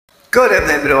Good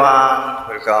evening, everyone.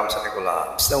 Welcome sa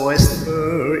Nicolabs, the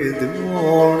whisper in the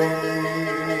morning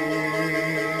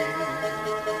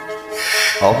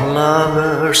of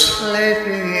lovers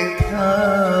sleeping tight,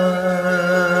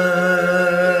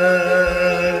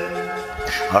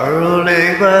 are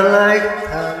rolling by like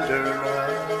thunder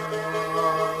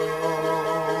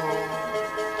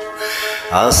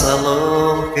now, as I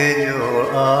look in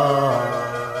your eyes.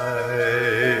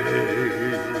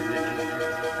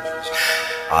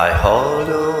 I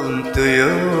hold on to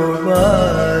your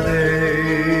body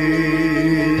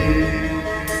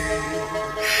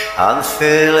and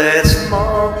feel its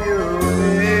more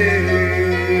beauty.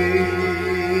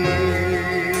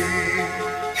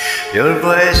 Your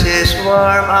voice is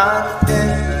warm and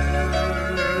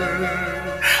tender,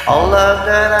 a love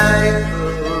that I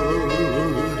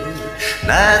could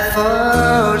not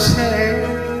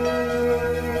forsake.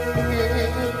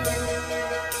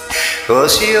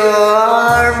 'Cause you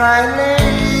are my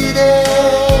lady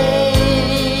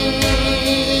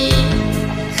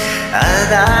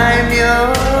and I'm your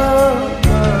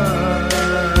man.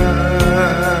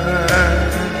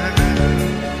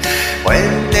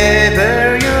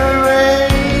 Whenever you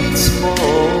wait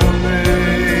for me,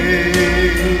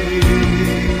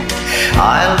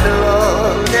 I'll do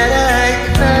all that I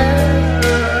can,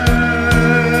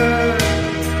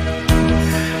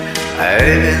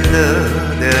 even though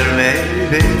there may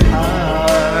be times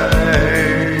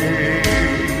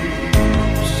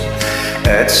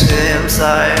it seems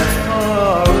I'm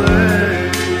far away.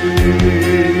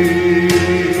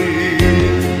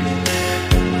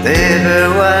 Never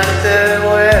wonder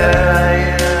where I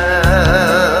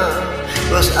am,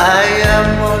 'cause I am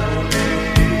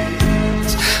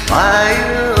always by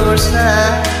your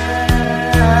side.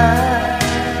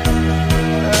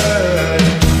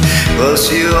 'Cause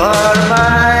you are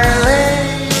my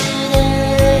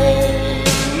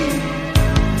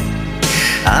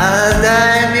and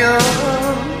I'm your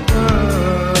man.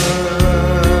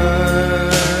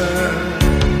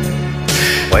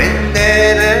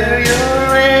 Whenever you're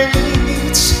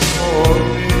ready for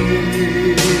me,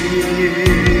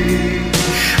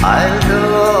 I'll do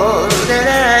all that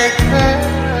I can.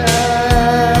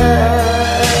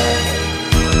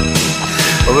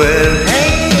 We're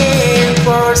heading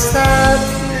for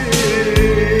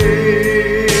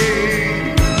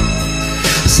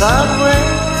somewhere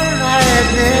I've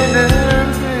never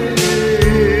been.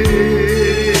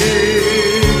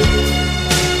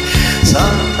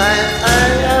 Sometimes I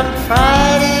am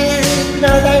frightened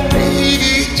that I made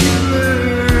it to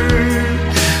learn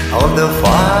of the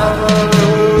power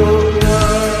of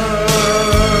love.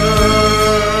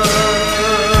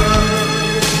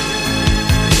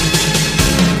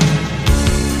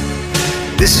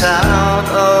 The sound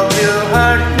of your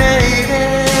heart made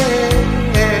it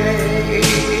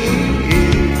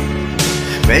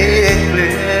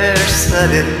clear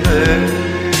suddenly.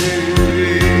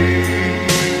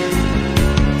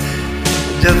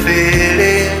 The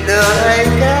feeling that I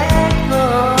got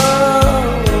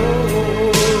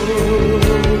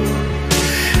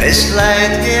is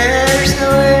like years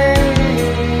away.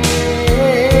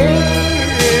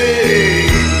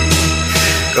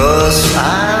 'Cause you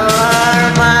are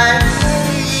my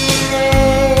lady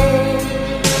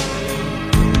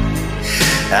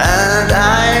and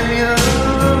I'm your.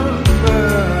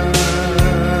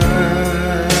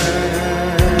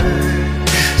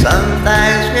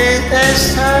 Sometimes with a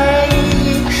sigh,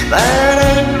 but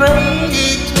I'm ready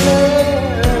to learn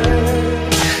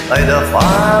by the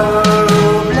power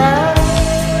of love.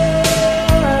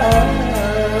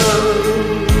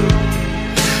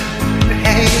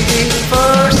 Waiting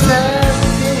for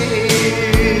something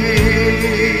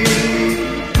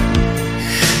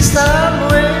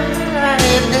somewhere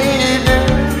I've never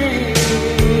been.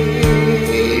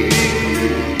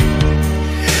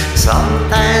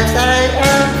 Sometimes I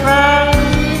am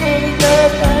frightened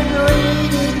that I'm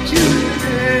waiting to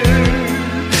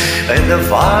learn and the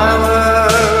power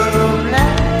of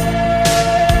love.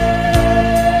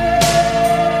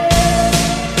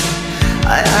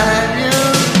 I am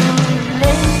your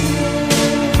lady,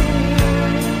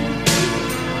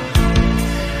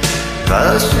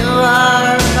 'cause you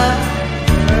are my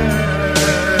man.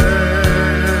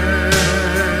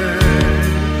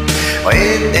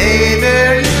 Whenever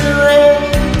you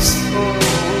raise for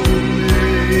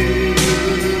me,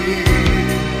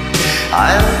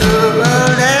 I'll do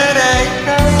all that I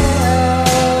can.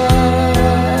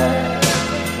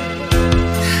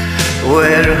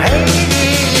 We're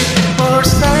heading for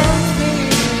something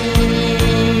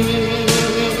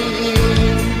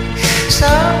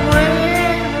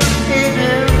somewhere in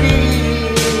a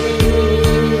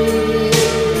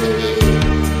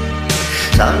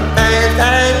Sometimes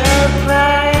I am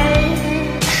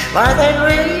crying, but I'm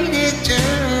ready to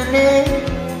live.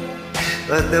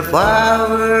 But the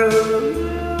flower